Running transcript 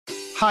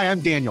Hi,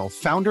 I'm Daniel,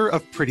 founder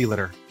of Pretty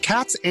Litter.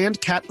 Cats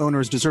and cat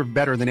owners deserve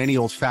better than any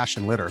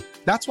old-fashioned litter.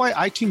 That's why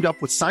I teamed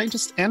up with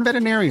scientists and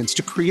veterinarians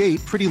to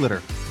create Pretty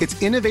Litter.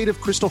 Its innovative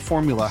crystal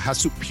formula has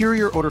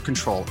superior odor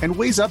control and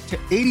weighs up to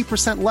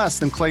 80% less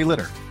than clay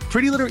litter.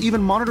 Pretty Litter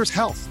even monitors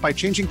health by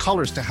changing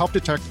colors to help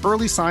detect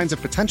early signs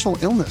of potential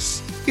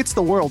illness. It's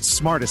the world's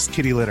smartest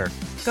kitty litter.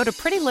 Go to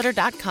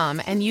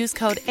prettylitter.com and use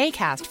code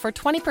ACAST for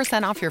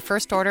 20% off your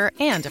first order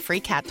and a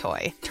free cat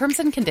toy. Terms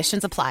and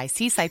conditions apply.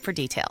 See site for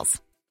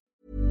details.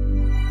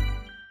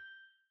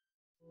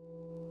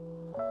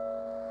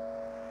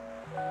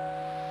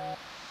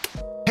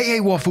 Hey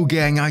Waffle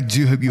Gang, I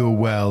do hope you're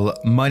well.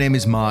 My name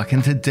is Mark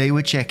and today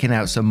we're checking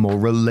out some more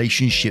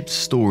relationship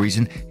stories,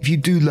 and if you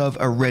do love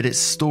a Reddit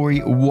story,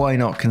 why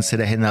not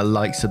consider hitting that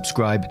like,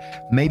 subscribe,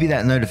 maybe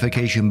that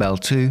notification bell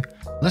too.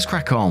 Let's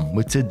crack on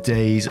with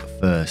today's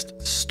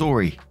first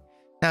story.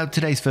 Now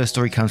today's first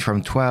story comes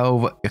from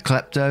 12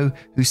 Klepto,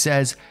 who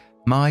says,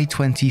 my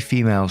 20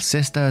 female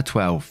sister,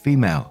 12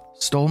 female,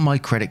 stole my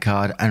credit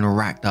card and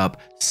racked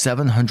up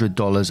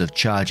 $700 of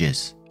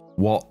charges.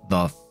 What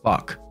the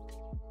fuck?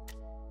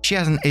 She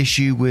has an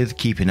issue with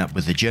keeping up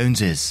with the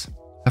Joneses.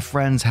 Her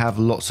friends have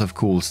lots of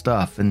cool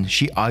stuff and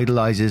she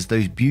idolizes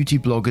those beauty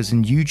bloggers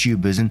and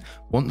YouTubers and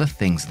want the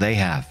things they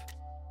have.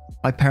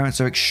 My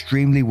parents are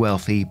extremely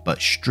wealthy but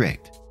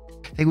strict.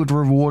 They would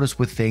reward us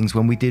with things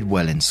when we did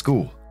well in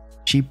school.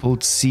 She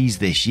pulled C's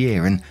this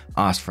year and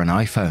asked for an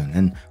iPhone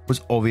and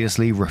was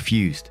obviously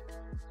refused.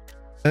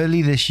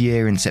 Early this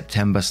year in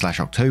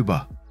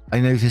September/October,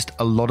 I noticed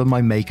a lot of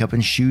my makeup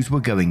and shoes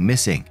were going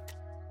missing.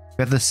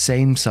 We have the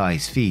same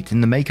size feet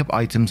and the makeup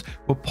items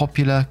were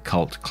popular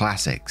cult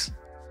classics.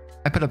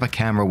 I put up a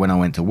camera when I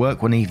went to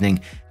work one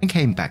evening and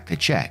came back to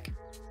check.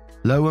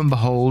 Lo and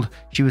behold,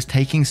 she was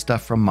taking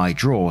stuff from my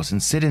drawers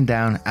and sitting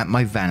down at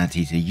my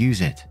vanity to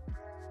use it.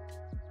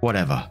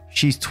 Whatever,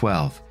 she's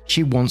 12,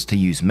 she wants to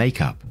use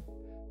makeup.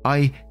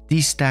 I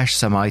destashed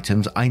some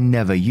items I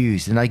never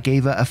used and I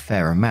gave her a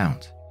fair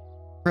amount.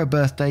 For her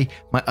birthday,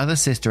 my other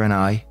sister and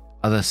I,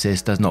 other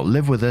sis does not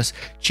live with us,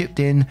 chipped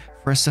in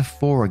for a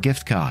Sephora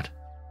gift card.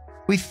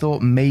 We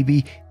thought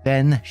maybe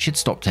then she'd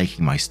stop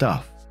taking my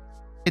stuff.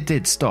 It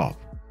did stop,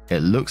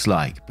 it looks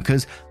like,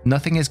 because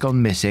nothing has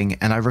gone missing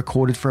and I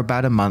recorded for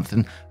about a month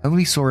and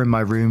only saw her in my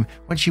room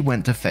when she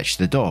went to fetch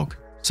the dog,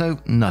 so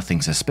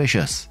nothing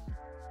suspicious.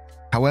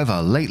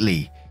 However,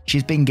 lately,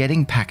 she's been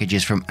getting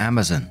packages from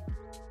Amazon.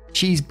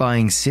 She's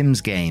buying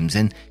Sims games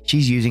and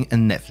she's using a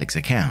Netflix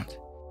account.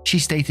 She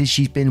stated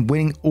she's been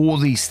winning all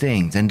these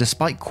things, and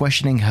despite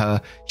questioning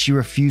her, she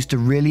refused to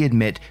really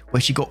admit where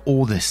she got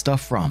all this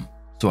stuff from,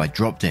 so I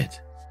dropped it.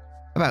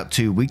 About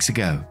 2 weeks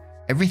ago,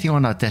 everything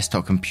on our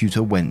desktop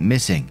computer went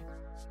missing.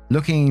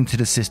 Looking into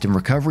the system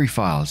recovery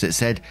files, it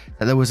said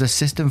that there was a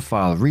system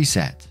file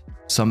reset,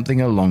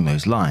 something along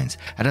those lines,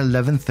 at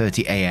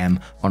 11:30 AM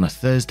on a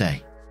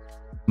Thursday.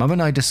 Mum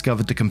and I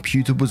discovered the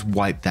computer was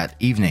wiped that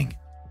evening.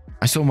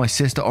 I saw my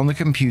sister on the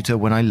computer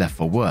when I left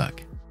for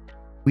work.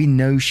 We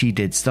know she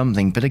did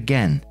something, but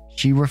again,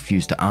 she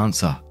refused to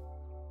answer.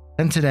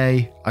 Then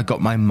today, I got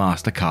my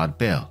MasterCard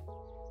bill.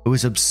 It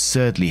was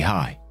absurdly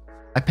high.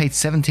 I paid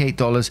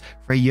 $78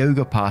 for a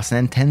yoga pass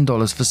and then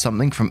 $10 for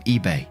something from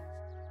eBay.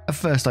 At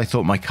first, I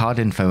thought my card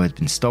info had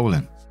been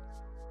stolen,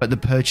 but the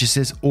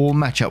purchases all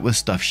match up with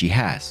stuff she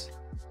has.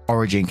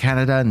 Origin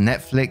Canada,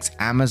 Netflix,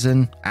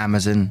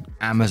 Amazon.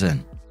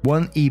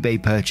 One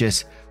eBay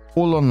purchase,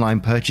 all online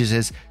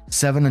purchases,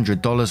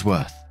 $700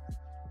 worth.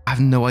 I have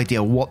no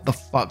idea what the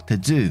fuck to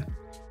do.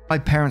 My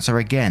parents are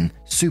again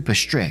super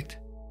strict.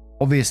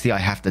 Obviously I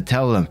have to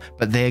tell them,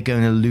 but they're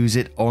going to lose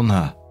it on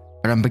her.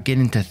 But I'm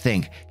beginning to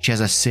think she has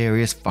a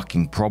serious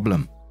fucking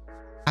problem.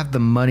 I have the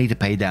money to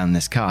pay down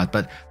this card,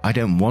 but I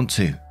don't want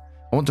to.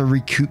 I want to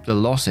recoup the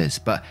losses,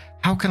 but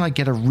how can I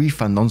get a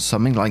refund on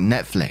something like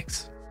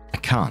Netflix? I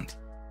can't.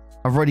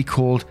 I've already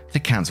called to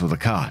cancel the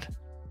card.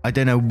 I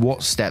don't know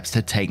what steps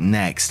to take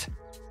next.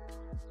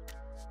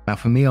 Now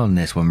for me on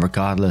this one,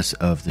 regardless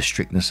of the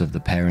strictness of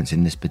the parents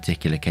in this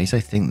particular case, I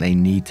think they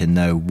need to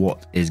know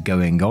what is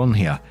going on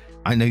here.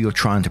 I know you're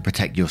trying to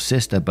protect your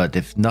sister, but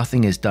if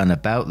nothing is done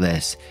about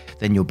this,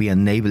 then you'll be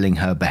enabling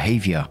her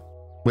behavior.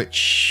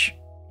 Which,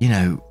 you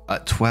know,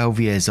 at 12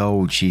 years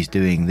old, she's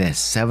doing this.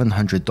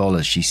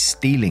 $700 she's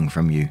stealing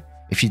from you.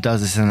 If she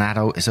does this as an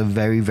adult, it's a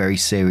very, very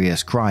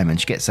serious crime and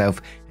she gets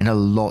herself in a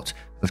lot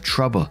of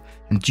trouble.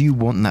 And do you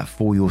want that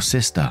for your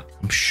sister?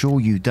 I'm sure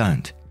you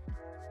don't.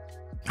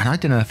 And I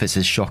don't know if it's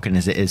as shocking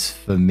as it is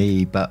for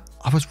me, but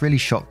I was really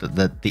shocked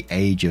at the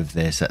age of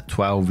this. At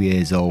 12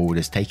 years old,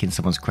 is taking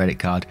someone's credit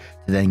card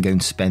to then go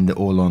and spend it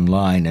all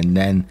online and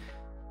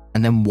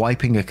then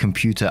wiping a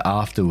computer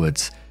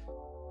afterwards.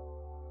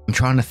 I'm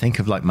trying to think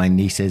of like my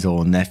nieces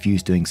or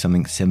nephews doing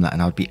something similar,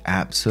 and I'd be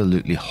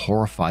absolutely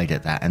horrified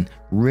at that and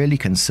really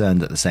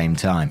concerned at the same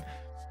time.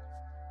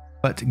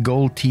 But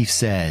Gold Teeth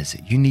says,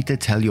 you need to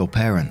tell your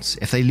parents.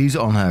 If they lose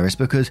it on her, it's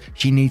because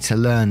she needs to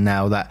learn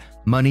now that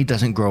money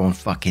doesn't grow on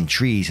fucking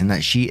trees and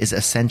that she is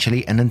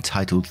essentially an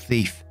entitled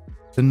thief.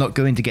 They're not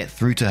going to get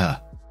through to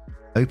her.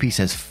 Opie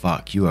says,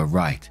 fuck, you are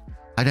right.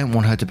 I don't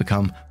want her to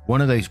become one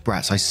of those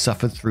brats I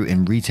suffered through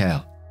in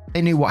retail.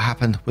 They knew what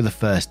happened with the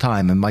first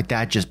time and my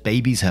dad just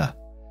babies her.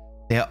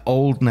 They are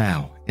old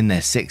now, in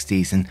their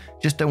 60s, and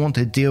just don't want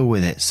to deal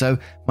with it, so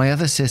my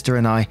other sister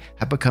and I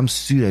have become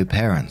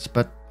pseudo-parents,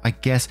 but I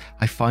guess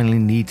I finally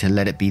need to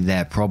let it be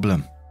their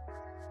problem.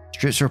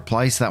 Strips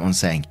replies to that one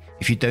saying,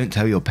 if you don't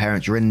tell your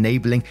parents, you're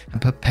enabling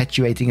and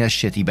perpetuating her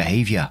shitty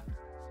behavior.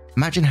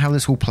 Imagine how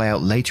this will play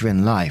out later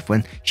in life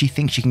when she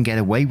thinks she can get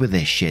away with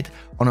this shit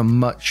on a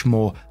much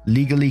more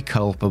legally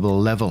culpable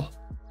level.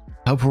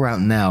 Help her out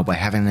now by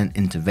having an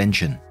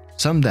intervention.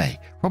 Someday,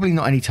 probably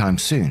not anytime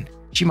soon,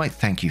 she might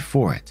thank you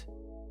for it.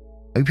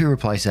 Opie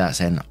replies to that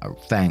saying, oh,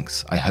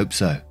 thanks, I hope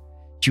so.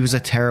 She was a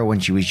terror when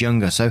she was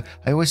younger, so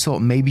I always thought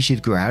maybe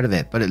she'd grow out of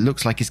it, but it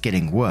looks like it's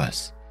getting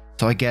worse.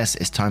 So I guess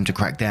it's time to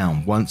crack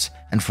down once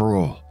and for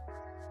all.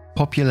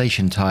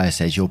 Population Tire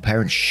says your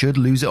parents should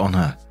lose it on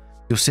her.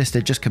 Your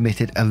sister just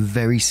committed a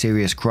very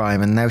serious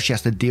crime and now she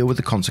has to deal with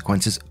the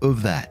consequences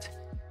of that.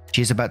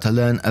 She is about to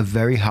learn a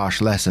very harsh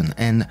lesson,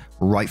 and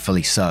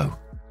rightfully so.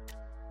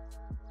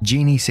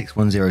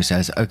 Genie610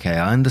 says, okay,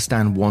 I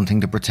understand wanting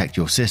to protect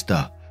your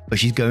sister, but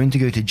she's going to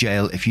go to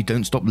jail if you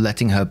don't stop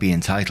letting her be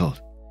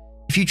entitled.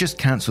 If you just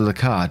cancel the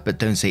card but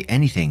don't say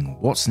anything,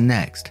 what's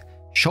next?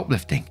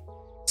 Shoplifting.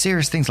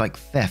 Serious things like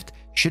theft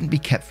shouldn't be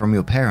kept from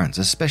your parents,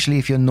 especially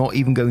if you're not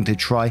even going to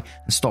try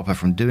and stop her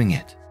from doing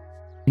it.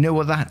 You know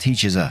what that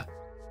teaches her?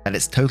 That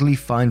it's totally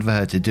fine for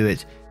her to do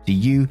it to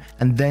you,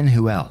 and then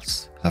who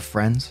else? Her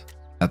friends?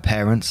 Her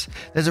parents?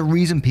 There's a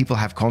reason people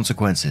have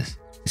consequences.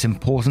 It's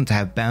important to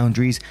have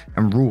boundaries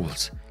and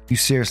rules. You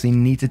seriously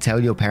need to tell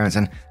your parents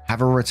and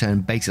have her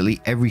return basically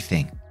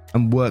everything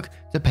and work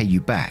to pay you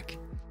back,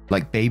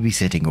 like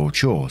babysitting or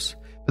chores.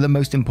 But the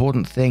most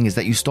important thing is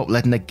that you stop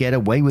letting her get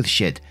away with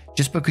shit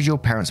just because your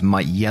parents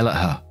might yell at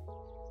her.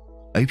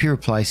 Opie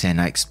replies saying,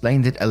 I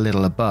explained it a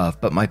little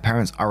above, but my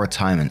parents are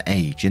retirement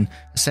age and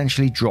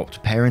essentially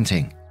dropped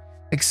parenting,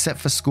 except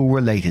for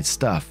school-related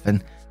stuff,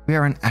 and we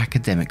are an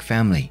academic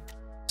family.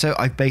 So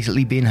I've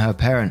basically been her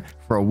parent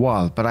for a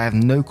while, but I have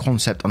no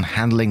concept on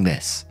handling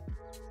this.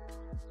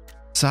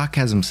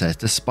 Sarcasm says,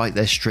 despite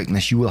their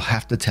strictness, you will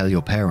have to tell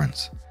your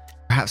parents.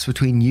 Perhaps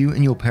between you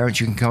and your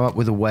parents you can come up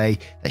with a way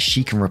that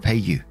she can repay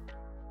you.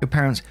 Your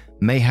parents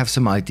may have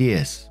some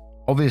ideas.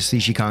 Obviously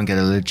she can't get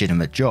a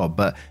legitimate job,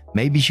 but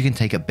maybe she can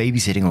take up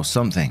babysitting or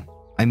something.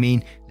 I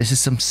mean, this is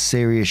some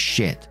serious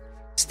shit.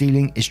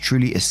 Stealing is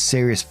truly a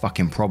serious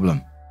fucking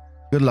problem.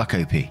 Good luck,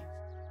 OP.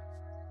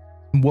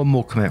 One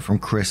more comment from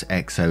Chris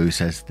XO who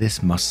says,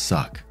 this must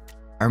suck.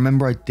 I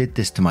remember I did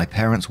this to my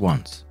parents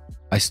once.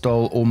 I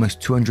stole almost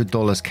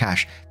 $200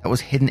 cash that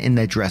was hidden in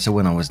their dresser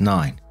when I was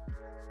 9.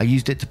 I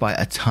used it to buy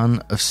a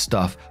ton of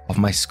stuff off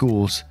my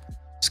school's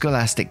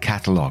Scholastic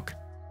catalog.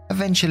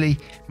 Eventually,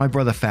 my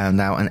brother found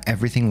out and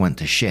everything went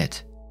to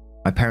shit.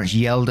 My parents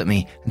yelled at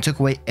me and took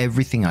away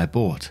everything I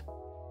bought.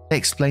 They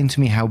explained to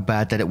me how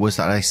bad that it was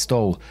that I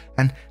stole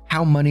and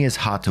how money is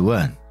hard to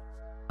earn.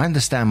 I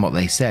understand what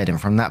they said,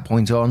 and from that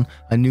point on,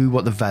 I knew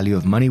what the value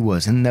of money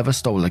was and never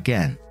stole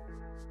again.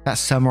 That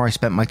summer I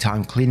spent my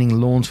time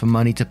cleaning lawns for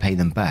money to pay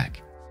them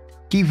back.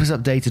 Keep us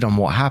updated on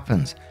what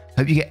happens.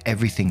 Hope you get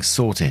everything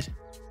sorted.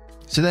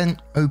 So then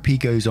OP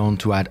goes on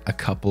to add a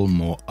couple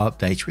more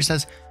updates, which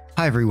says,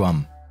 hi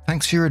everyone,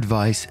 thanks for your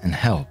advice and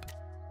help.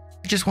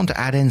 I just want to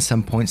add in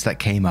some points that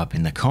came up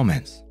in the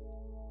comments.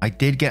 I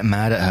did get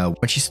mad at her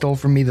when she stole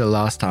from me the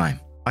last time.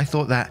 I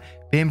thought that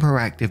being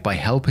proactive by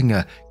helping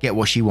her get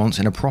what she wants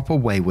in a proper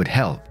way would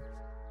help.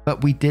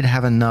 But we did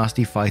have a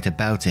nasty fight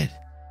about it.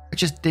 I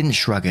just didn't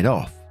shrug it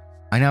off.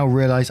 I now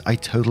realize I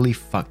totally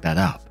fucked that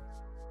up.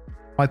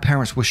 My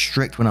parents were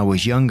strict when I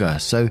was younger,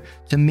 so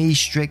to me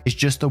strict is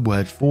just a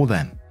word for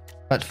them.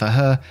 But for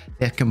her,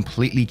 they're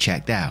completely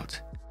checked out.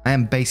 I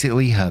am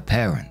basically her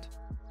parent.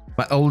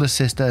 My older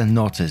sister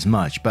not as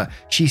much, but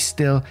she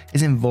still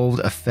is involved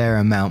a fair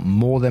amount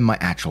more than my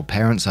actual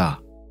parents are.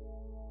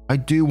 I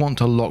do want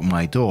to lock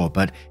my door,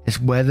 but it's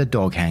where the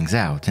dog hangs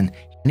out and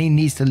he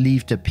needs to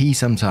leave to pee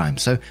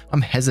sometimes, so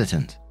I'm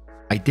hesitant.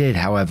 I did,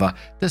 however,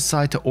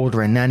 decide to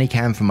order a nanny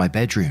cam for my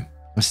bedroom.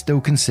 I'm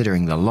still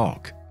considering the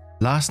lock.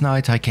 Last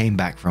night I came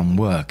back from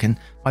work and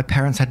my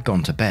parents had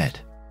gone to bed,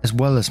 as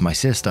well as my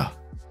sister.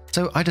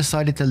 So I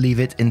decided to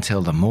leave it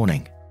until the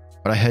morning.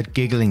 But I heard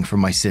giggling from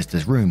my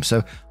sister's room,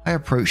 so I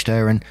approached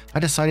her and I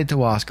decided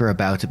to ask her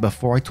about it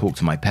before I talked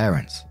to my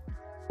parents.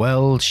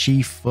 Well,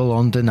 she full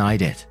on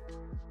denied it.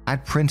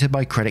 I'd printed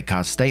my credit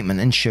card statement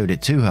and showed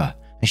it to her,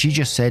 and she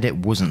just said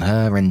it wasn't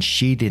her and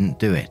she didn't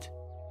do it.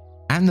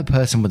 I'm the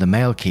person with the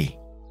mail key.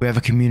 We have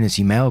a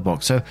community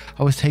mailbox, so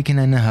I was taking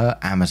in her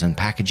Amazon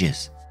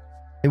packages.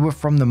 They were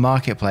from the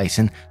marketplace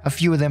and a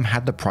few of them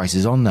had the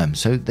prices on them,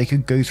 so they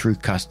could go through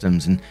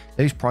customs and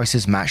those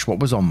prices matched what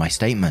was on my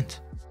statement.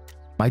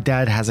 My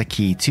dad has a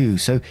key too,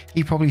 so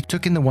he probably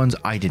took in the ones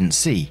I didn't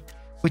see,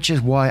 which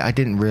is why I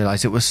didn't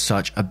realize it was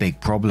such a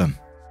big problem.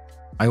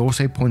 I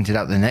also pointed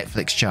out the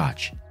Netflix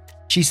charge.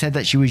 She said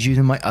that she was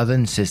using my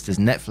other sister's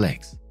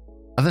Netflix.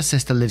 Other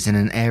sister lives in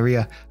an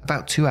area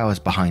about 2 hours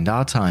behind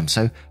our time,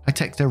 so I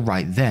texted her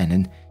right then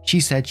and she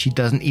said she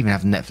doesn't even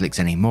have Netflix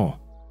anymore,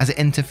 as it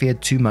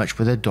interfered too much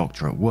with her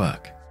doctor at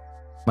work.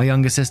 My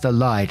younger sister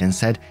lied and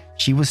said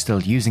she was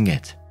still using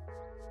it.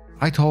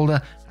 I told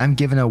her I'm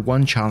giving her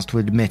one chance to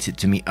admit it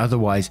to me,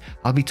 otherwise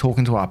I'll be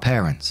talking to our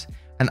parents,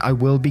 and I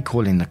will be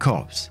calling the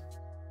cops.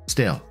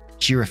 Still,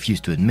 she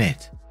refused to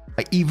admit.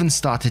 I even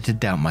started to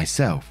doubt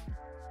myself.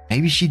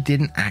 Maybe she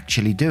didn't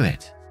actually do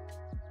it.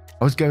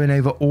 I was going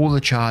over all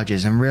the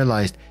charges and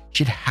realized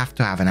she'd have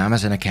to have an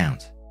Amazon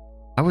account.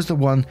 I was the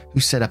one who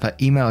set up her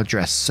email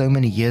address so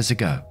many years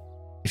ago.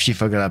 If she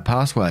forgot her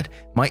password,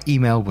 my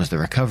email was the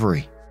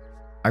recovery.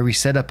 I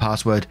reset her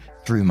password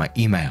through my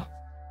email.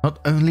 Not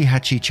only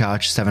had she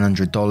charged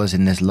 $700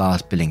 in this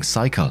last billing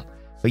cycle,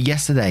 but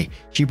yesterday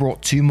she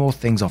brought 2 more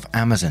things off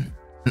Amazon,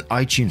 an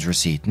iTunes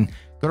receipt, and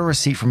got a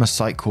receipt from a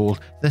site called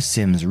The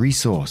Sims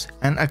Resource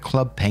and a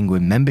Club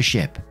Penguin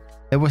membership.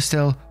 There were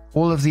still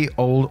all of the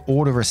old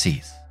order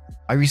receipts.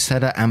 I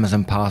reset her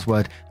Amazon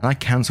password and I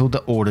cancelled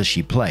the orders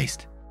she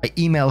placed. I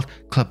emailed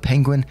Club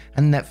Penguin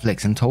and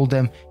Netflix and told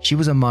them she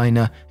was a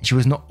minor and she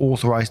was not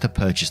authorized to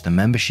purchase the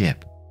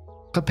membership.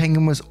 Club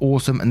Penguin was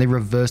awesome and they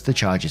reversed the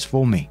charges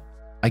for me.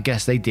 I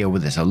guess they deal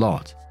with this a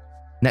lot.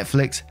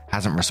 Netflix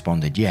hasn't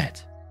responded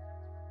yet.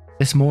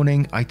 This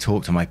morning I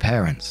talked to my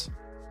parents.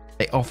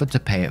 They offered to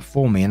pay it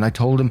for me and I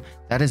told them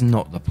that is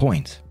not the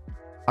point.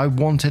 I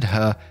wanted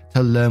her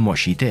to learn what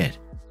she did.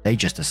 They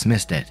just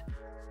dismissed it.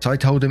 So I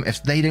told them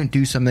if they don't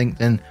do something,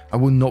 then I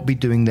will not be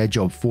doing their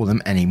job for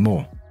them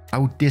anymore. I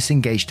will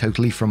disengage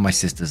totally from my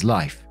sister's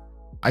life.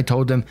 I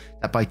told them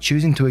that by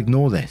choosing to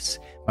ignore this,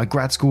 my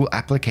grad school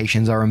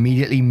applications are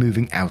immediately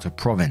moving out of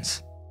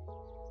province.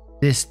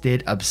 This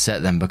did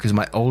upset them because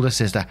my older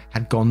sister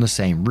had gone the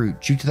same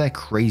route due to their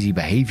crazy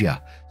behavior,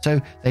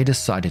 so they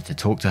decided to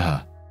talk to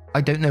her.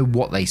 I don't know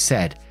what they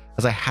said,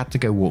 as I had to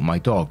go walk my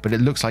dog, but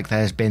it looks like there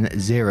has been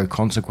 0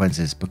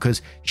 consequences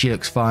because she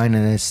looks fine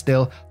and is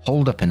still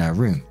holed up in her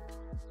room.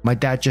 My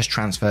dad just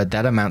transferred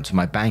that amount to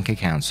my bank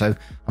account, so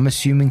I'm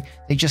assuming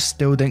they just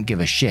still don't give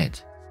a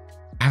shit.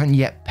 I haven't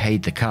yet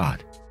paid the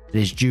card. It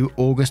is due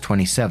August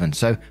 27th,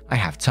 so I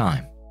have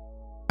time.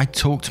 I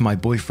talked to my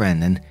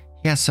boyfriend and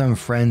he has some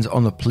friends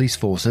on the police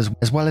forces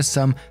as well as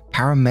some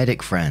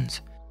paramedic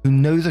friends who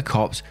know the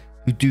cops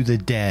who do the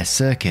DARE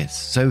circuits,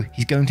 so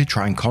he's going to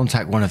try and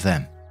contact one of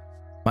them.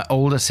 My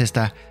older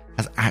sister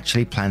has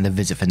actually planned a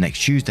visit for next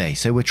Tuesday,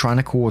 so we're trying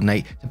to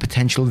coordinate the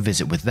potential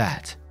visit with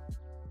that.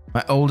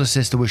 My older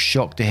sister was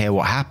shocked to hear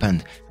what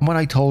happened, and when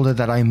I told her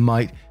that I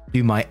might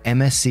do my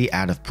MSc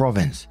out of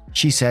province,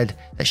 she said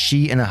that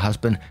she and her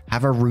husband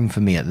have a room for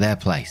me at their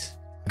place.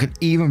 I could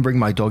even bring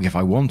my dog if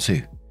I want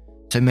to.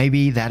 So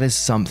maybe that is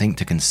something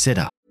to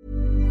consider.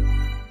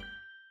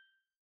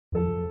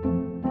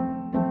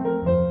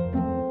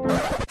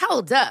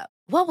 Hold up.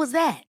 What was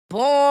that?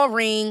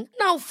 Boring.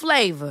 No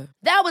flavor.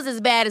 That was as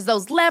bad as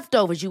those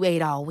leftovers you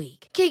ate all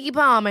week. Keke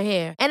Palmer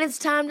here, and it's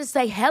time to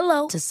say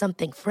hello to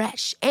something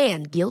fresh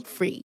and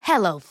guilt-free.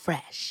 Hello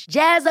Fresh.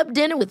 Jazz up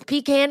dinner with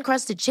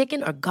pecan-crusted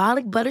chicken or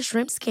garlic butter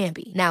shrimp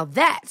scampi. Now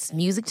that's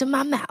music to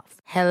my mouth.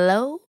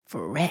 Hello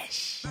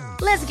Fresh.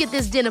 Let's get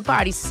this dinner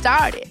party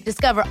started.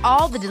 Discover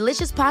all the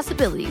delicious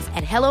possibilities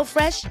at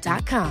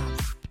hellofresh.com.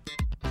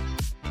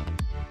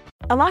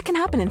 A lot can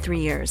happen in 3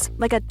 years,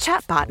 like a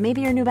chatbot may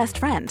be your new best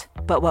friend.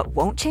 But what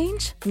won't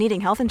change? Needing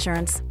health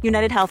insurance.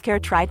 United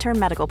Healthcare Tri-Term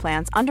Medical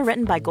Plans,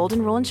 underwritten by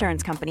Golden Rule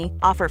Insurance Company,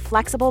 offer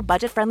flexible,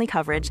 budget-friendly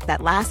coverage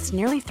that lasts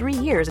nearly 3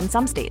 years in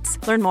some states.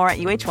 Learn more at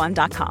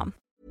uh1.com.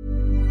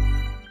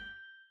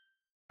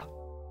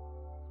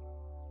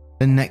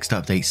 The next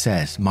update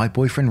says my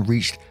boyfriend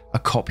reached a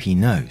cop he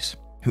knows,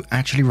 who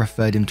actually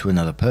referred him to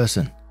another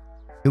person.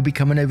 He'll be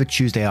coming over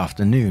Tuesday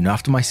afternoon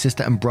after my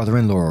sister and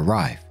brother-in-law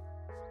arrive.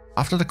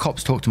 After the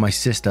cops talk to my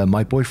sister,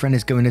 my boyfriend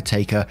is going to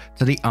take her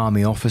to the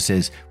army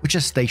offices, which are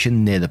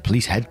stationed near the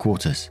police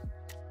headquarters.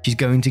 She's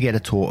going to get a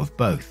tour of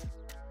both.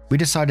 We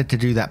decided to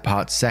do that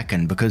part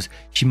second because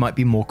she might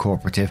be more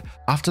cooperative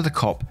after the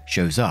cop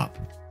shows up.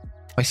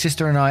 My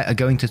sister and I are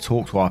going to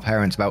talk to our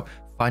parents about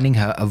finding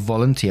her a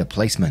volunteer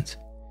placement.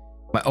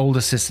 My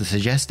older sister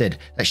suggested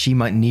that she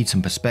might need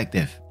some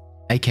perspective,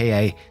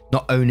 aka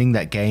not owning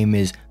that game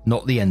is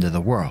not the end of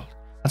the world,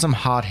 and some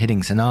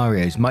hard-hitting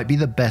scenarios might be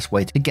the best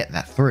way to get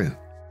that through.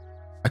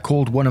 I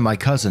called one of my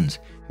cousins,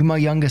 who my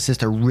younger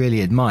sister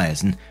really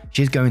admires, and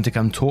she's going to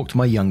come talk to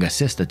my younger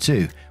sister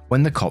too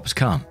when the cops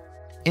come.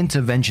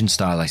 Intervention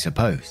style, I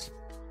suppose.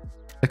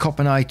 The cop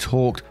and I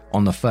talked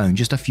on the phone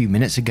just a few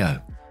minutes ago,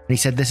 and he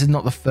said this is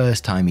not the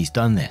first time he's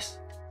done this.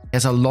 He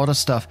has a lot of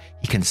stuff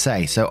he can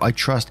say, so I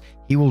trust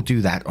he will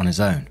do that on his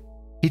own.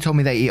 He told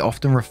me that he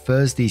often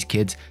refers these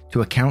kids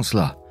to a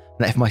counselor, and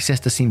that if my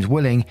sister seems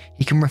willing,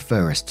 he can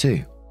refer us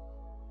too.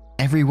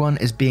 Everyone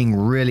is being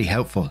really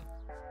helpful.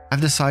 I've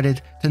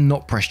decided to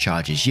not press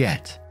charges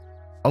yet.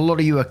 A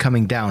lot of you are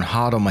coming down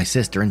hard on my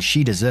sister and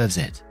she deserves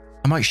it.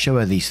 I might show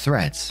her these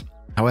threads.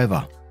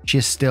 However, she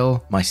is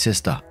still my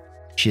sister.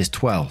 She is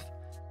 12.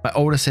 My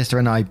older sister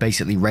and I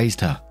basically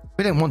raised her.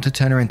 We don't want to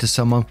turn her into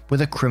someone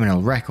with a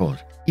criminal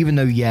record, even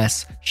though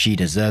yes, she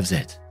deserves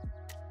it.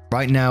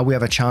 Right now, we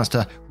have a chance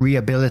to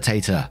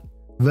rehabilitate her,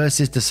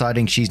 versus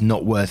deciding she's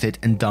not worth it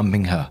and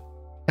dumping her.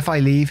 If I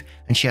leave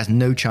and she has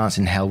no chance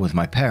in hell with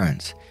my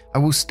parents, I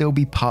will still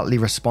be partly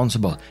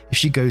responsible if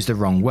she goes the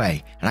wrong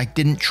way and I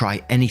didn't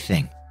try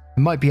anything.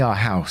 It might be our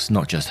house,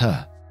 not just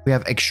her. We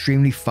have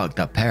extremely fucked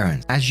up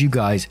parents, as you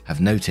guys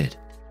have noted.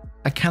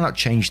 I cannot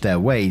change their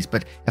ways,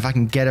 but if I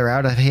can get her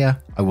out of here,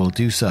 I will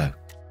do so.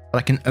 But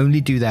I can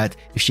only do that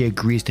if she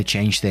agrees to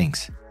change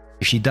things.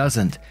 If she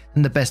doesn't,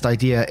 then the best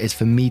idea is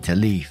for me to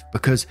leave,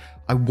 because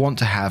I want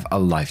to have a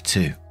life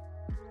too.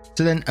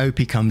 So then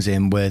Opie comes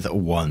in with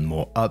one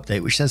more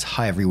update which says,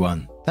 "Hi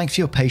everyone, thanks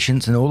for your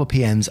patience and all the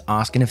PMs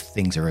asking if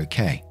things are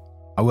okay.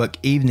 I work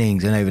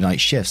evenings and overnight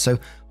shifts, so I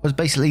was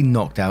basically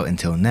knocked out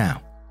until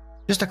now.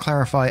 Just to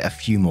clarify a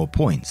few more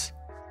points.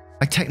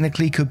 I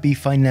technically could be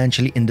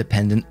financially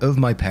independent of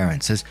my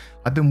parents, as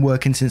I've been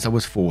working since I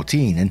was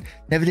 14 and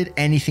never did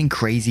anything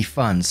crazy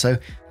fun, so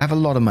I have a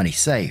lot of money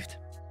saved.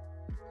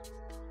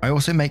 I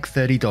also make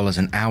 $30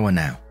 an hour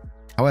now.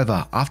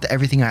 However, after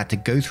everything I had to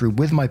go through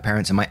with my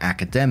parents and my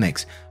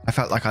academics, I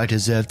felt like I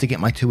deserved to get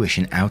my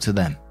tuition out of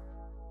them.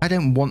 I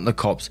don't want the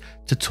cops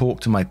to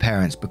talk to my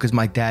parents because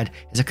my dad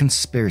is a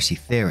conspiracy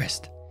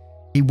theorist.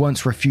 He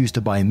once refused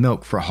to buy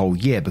milk for a whole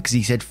year because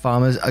he said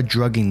farmers are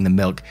drugging the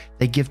milk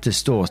they give to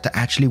stores to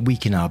actually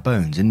weaken our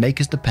bones and make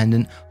us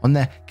dependent on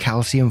their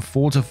calcium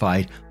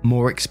fortified,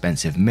 more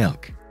expensive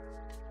milk.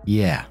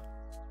 Yeah.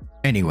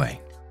 Anyway,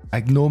 I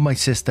ignored my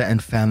sister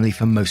and family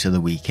for most of the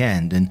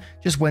weekend and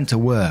just went to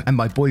work and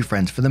my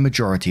boyfriends for the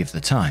majority of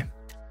the time.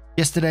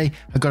 Yesterday,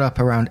 I got up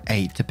around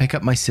 8 to pick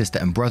up my sister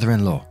and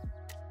brother-in-law.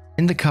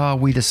 In the car,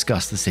 we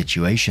discussed the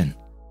situation.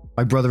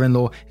 My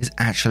brother-in-law is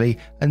actually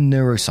a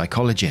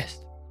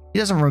neuropsychologist. He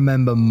doesn't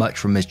remember much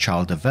from his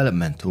child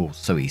development, or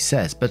so he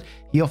says, but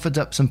he offered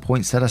up some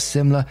points that are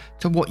similar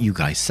to what you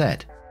guys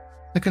said.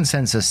 The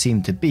consensus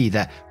seemed to be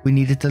that we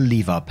needed to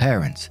leave our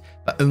parents,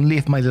 but only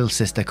if my little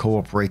sister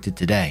cooperated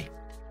today.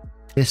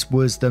 This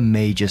was the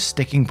major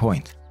sticking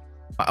point.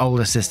 My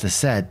older sister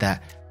said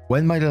that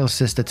when my little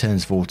sister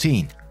turns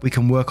 14, we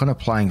can work on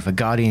applying for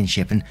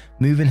guardianship and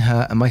moving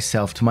her and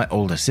myself to my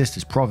older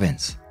sister's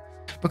province.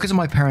 Because of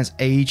my parents'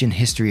 age and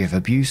history of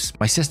abuse,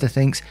 my sister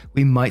thinks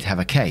we might have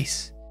a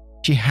case.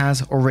 She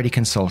has already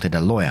consulted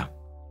a lawyer.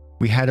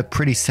 We had a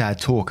pretty sad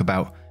talk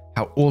about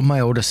how all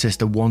my older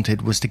sister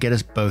wanted was to get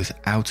us both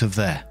out of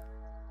there.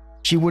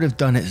 She would have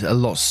done it a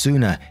lot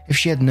sooner if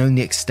she had known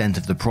the extent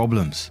of the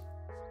problems.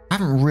 I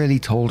haven't really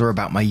told her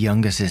about my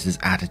younger sister's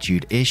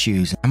attitude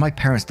issues and my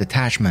parents'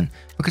 detachment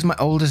because my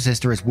older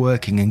sister is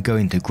working and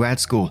going to grad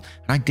school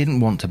and I didn't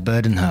want to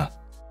burden her.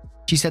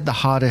 She said the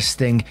hardest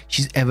thing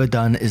she's ever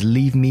done is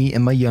leave me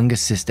and my younger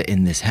sister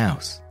in this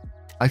house.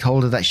 I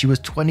told her that she was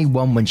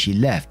 21 when she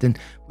left and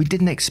we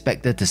didn't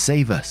expect her to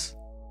save us.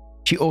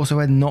 She also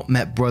had not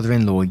met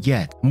brother-in-law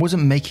yet and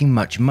wasn't making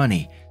much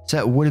money, so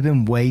it would have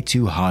been way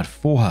too hard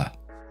for her.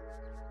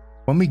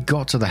 When we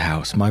got to the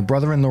house, my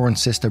brother-in-law and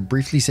sister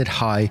briefly said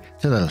hi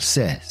to little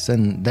sis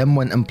and then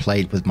went and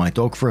played with my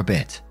dog for a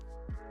bit.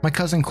 My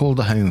cousin called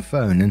the home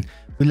phone and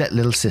we let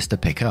little sister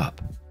pick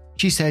up.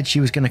 She said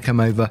she was going to come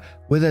over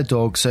with her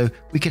dog so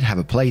we could have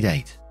a play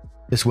date.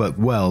 This worked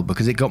well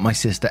because it got my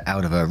sister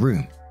out of her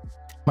room.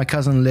 My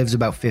cousin lives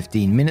about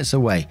 15 minutes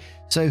away,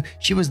 so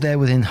she was there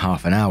within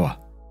half an hour.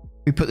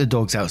 We put the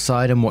dogs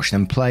outside and watched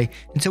them play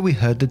until we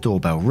heard the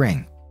doorbell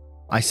ring.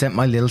 I sent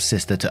my little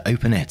sister to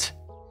open it.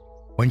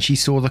 When she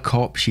saw the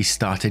cop, she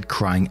started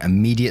crying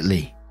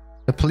immediately.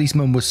 The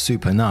policeman was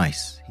super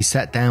nice. He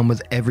sat down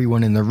with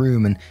everyone in the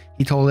room and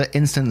he told her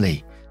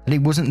instantly that he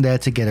wasn't there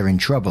to get her in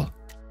trouble,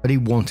 but he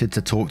wanted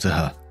to talk to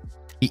her.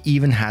 He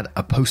even had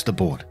a poster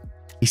board.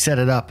 He set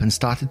it up and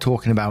started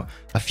talking about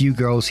a few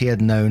girls he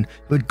had known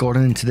who had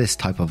gotten into this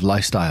type of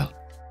lifestyle.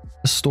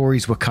 The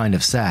stories were kind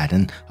of sad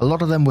and a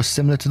lot of them were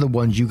similar to the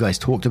ones you guys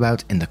talked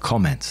about in the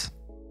comments.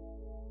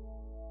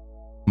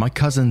 My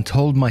cousin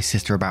told my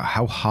sister about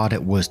how hard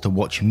it was to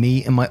watch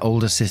me and my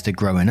older sister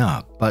growing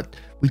up, but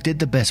we did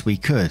the best we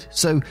could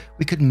so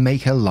we could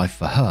make her life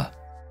for her.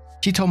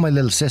 She told my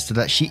little sister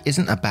that she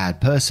isn't a bad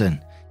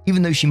person,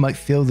 even though she might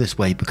feel this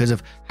way because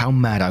of how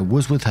mad I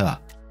was with her,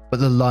 but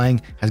the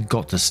lying has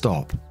got to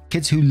stop.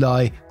 Kids who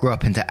lie grow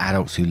up into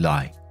adults who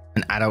lie,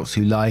 and adults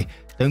who lie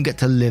don't get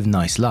to live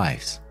nice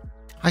lives.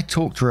 I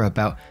talked to her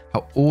about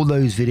how all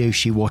those videos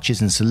she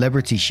watches and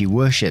celebrities she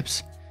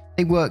worships,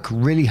 they work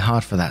really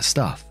hard for that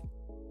stuff.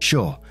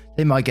 Sure,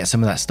 they might get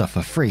some of that stuff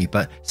for free,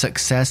 but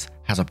success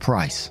has a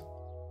price.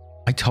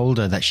 I told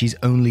her that she's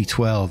only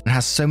 12 and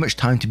has so much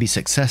time to be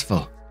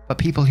successful, but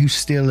people who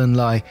steal and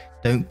lie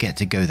don't get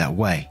to go that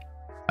way.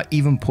 I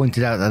even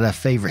pointed out that her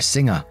favorite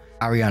singer,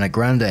 Ariana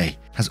Grande,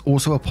 has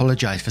also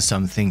apologized for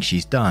some things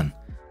she's done,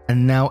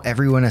 and now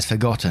everyone has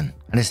forgotten,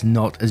 and it's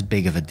not as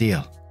big of a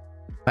deal.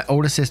 My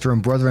older sister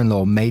and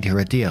brother-in-law made her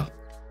a deal.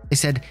 They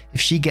said if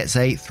she gets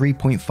a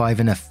 3.5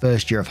 in her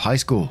first year of high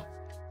school,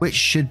 which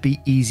should be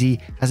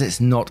easy as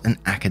it's not an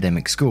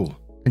academic school,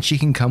 and she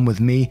can come with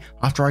me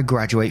after I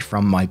graduate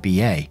from my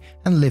BA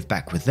and live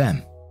back with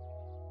them.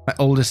 My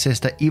older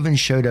sister even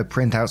showed her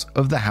printouts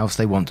of the house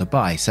they want to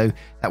buy so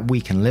that we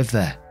can live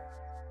there.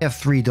 They have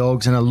 3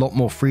 dogs and a lot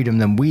more freedom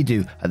than we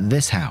do at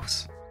this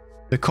house.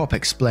 The cop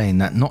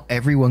explained that not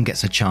everyone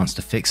gets a chance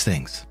to fix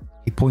things.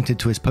 He pointed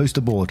to his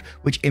poster board,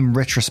 which in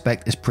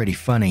retrospect is pretty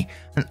funny,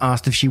 and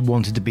asked if she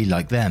wanted to be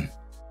like them.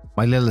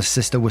 My little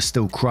sister was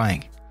still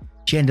crying.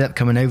 She ended up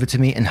coming over to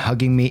me and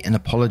hugging me and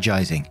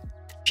apologizing.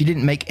 She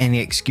didn't make any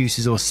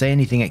excuses or say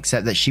anything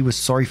except that she was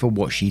sorry for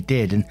what she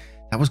did, and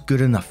that was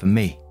good enough for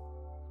me.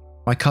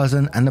 My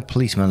cousin and the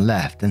policeman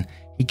left and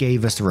he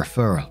gave us the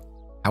referral.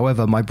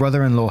 However, my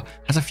brother-in-law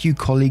has a few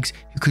colleagues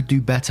who could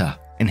do better,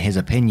 in his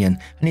opinion,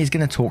 and he's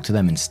going to talk to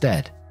them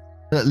instead.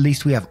 But at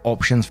least we have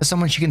options for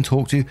someone she can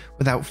talk to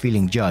without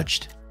feeling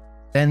judged.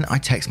 Then I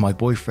text my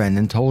boyfriend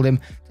and told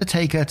him to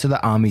take her to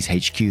the Army's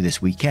HQ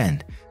this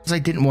weekend, as I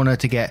didn't want her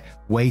to get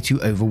way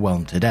too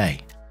overwhelmed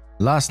today.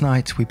 Last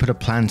night, we put a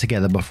plan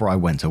together before I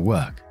went to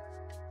work.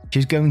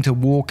 She's going to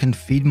walk and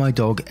feed my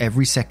dog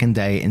every second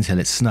day until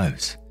it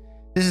snows.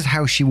 This is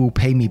how she will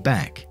pay me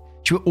back.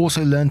 She will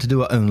also learn to do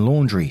her own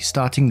laundry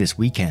starting this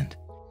weekend.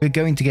 We're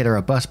going to get her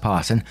a bus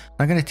pass and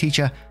I'm going to teach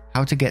her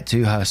how to get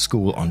to her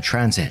school on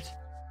transit.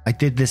 I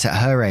did this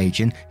at her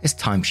age and it's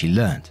time she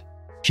learned.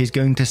 She's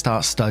going to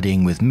start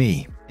studying with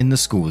me in the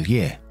school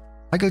year.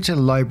 I go to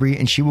the library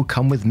and she will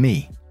come with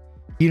me.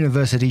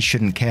 University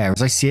shouldn't care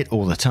as I see it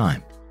all the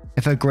time.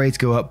 If her grades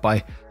go up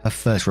by her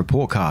first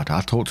report card,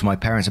 I'll talk to my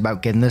parents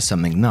about getting her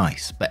something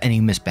nice, but any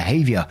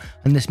misbehavior,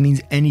 and this means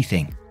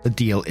anything, the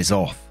deal is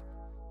off.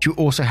 She'll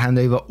also hand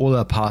over all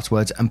her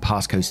passwords and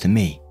passcodes to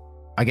me.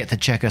 I get to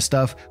check her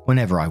stuff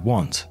whenever I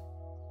want.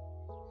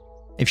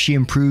 If she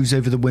improves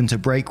over the winter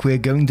break, we're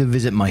going to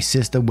visit my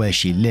sister where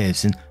she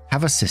lives and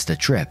have a sister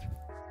trip.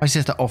 My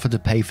sister offered to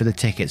pay for the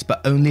tickets,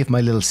 but only if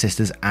my little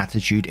sister's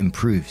attitude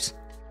improves.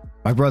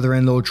 My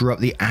brother-in-law drew up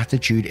the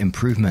attitude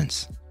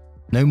improvements.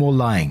 No more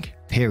lying,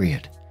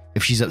 period.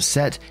 If she's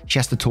upset, she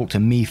has to talk to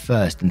me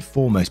first and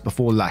foremost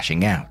before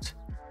lashing out.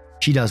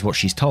 She does what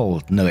she's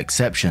told, no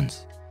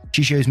exceptions.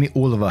 She shows me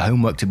all of her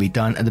homework to be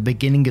done at the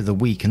beginning of the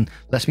week and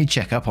lets me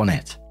check up on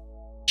it.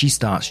 She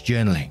starts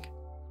journaling.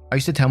 I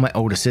used to tell my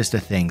older sister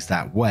things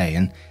that way,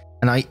 and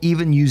I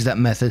even used that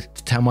method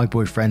to tell my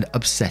boyfriend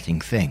upsetting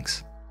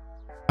things.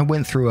 I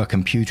went through her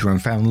computer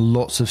and found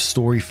lots of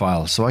story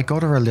files, so I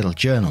got her a little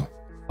journal,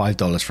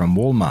 $5 from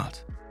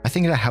Walmart. I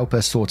think it'll help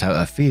her sort out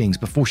her feelings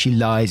before she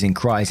lies and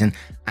cries and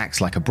acts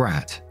like a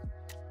brat.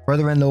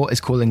 Brother-in-law is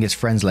calling his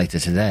friends later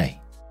today.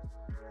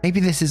 Maybe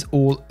this is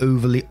all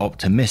overly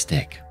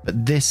optimistic,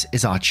 but this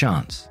is our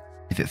chance.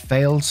 If it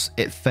fails,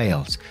 it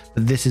fails,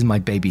 but this is my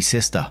baby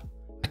sister.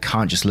 I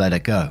can't just let her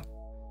go.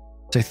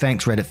 So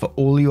thanks Reddit for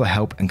all your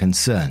help and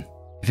concern.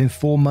 If in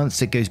 4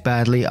 months it goes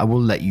badly, I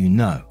will let you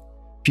know.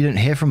 If you don't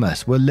hear from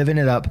us, we're living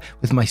it up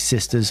with my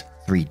sister's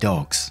 3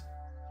 dogs.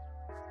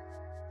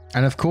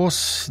 And of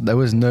course, there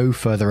was no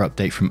further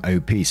update from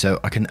OP, so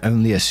I can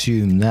only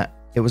assume that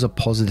it was a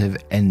positive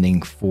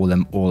ending for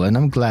them all, and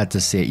I'm glad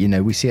to see it. You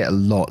know, we see it a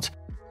lot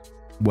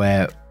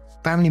where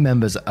family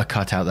members are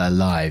cut out their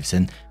lives,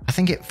 and I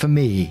think it, for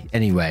me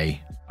anyway,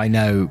 I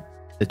know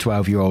the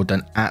 12-year-old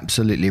done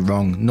absolutely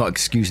wrong, not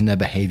excusing their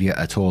behavior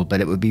at all,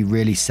 but it would be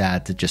really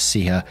sad to just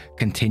see her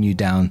continue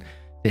down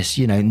this,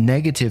 you know,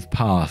 negative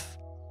path,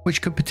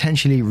 which could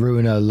potentially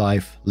ruin her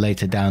life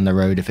later down the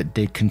road if it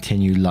did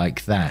continue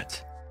like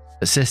that.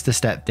 The sister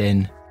stepped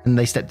in, and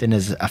they stepped in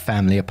as a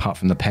family apart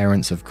from the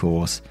parents, of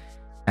course,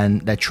 and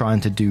they're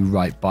trying to do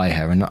right by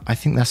her, and I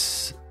think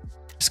it's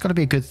got to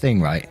be a good thing,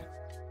 right?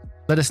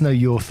 Let us know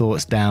your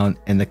thoughts down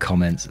in the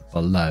comments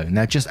below.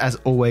 Now, just as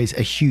always,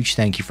 a huge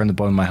thank you from the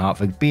bottom of my heart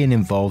for being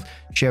involved,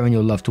 sharing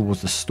your love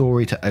towards the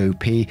story, to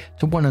OP,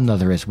 to one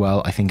another as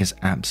well. I think it's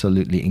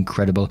absolutely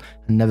incredible,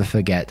 and never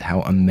forget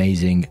how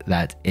amazing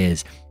that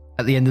is.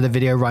 At the end of the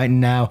video right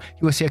now,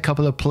 you will see a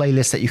couple of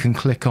playlists that you can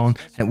click on,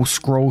 and it will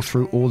scroll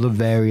through all the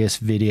various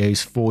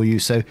videos for you.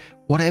 So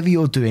whatever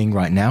you're doing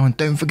right now, and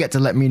don't forget to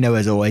let me know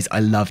as always, I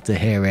love to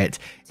hear it.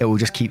 It will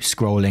just keep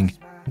scrolling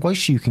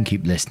whilst you can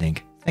keep listening.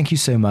 Thank you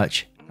so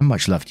much, and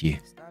much love to you.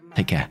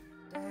 Take care.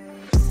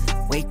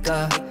 Wake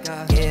up,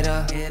 get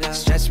up,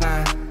 stretch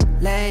my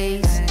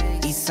legs,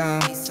 eat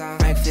some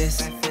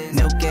breakfast,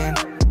 milk and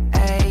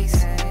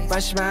eggs,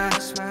 brush my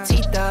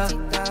teeth up,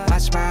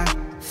 wash my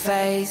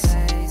face,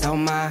 throw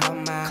my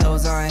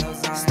clothes on,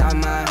 start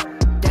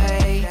my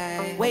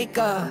day. Wake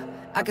up,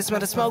 I can smell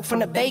the smoke from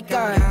the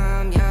bacon.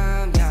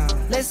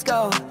 Let's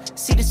go,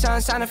 see the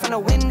sun shining from the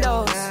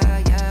windows.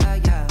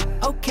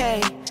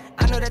 Okay,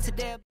 I know that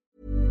today.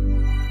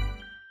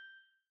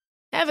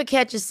 Ever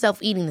catch yourself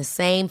eating the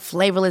same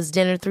flavorless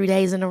dinner 3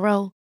 days in a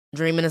row?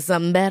 Dreaming of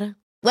something better?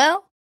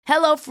 Well,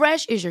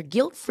 HelloFresh is your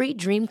guilt-free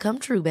dream come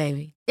true,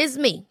 baby. It's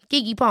me,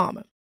 Keke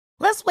Palmer.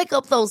 Let's wake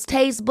up those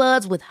taste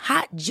buds with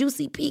hot,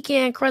 juicy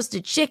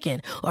pecan-crusted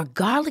chicken or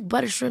garlic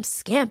butter shrimp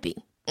scampi.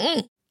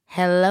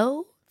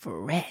 Hello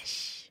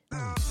Fresh.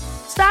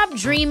 Stop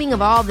dreaming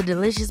of all the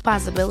delicious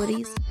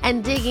possibilities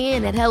and dig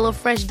in at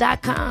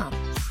HelloFresh.com.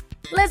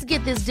 Let's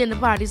get this dinner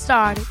party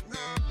started.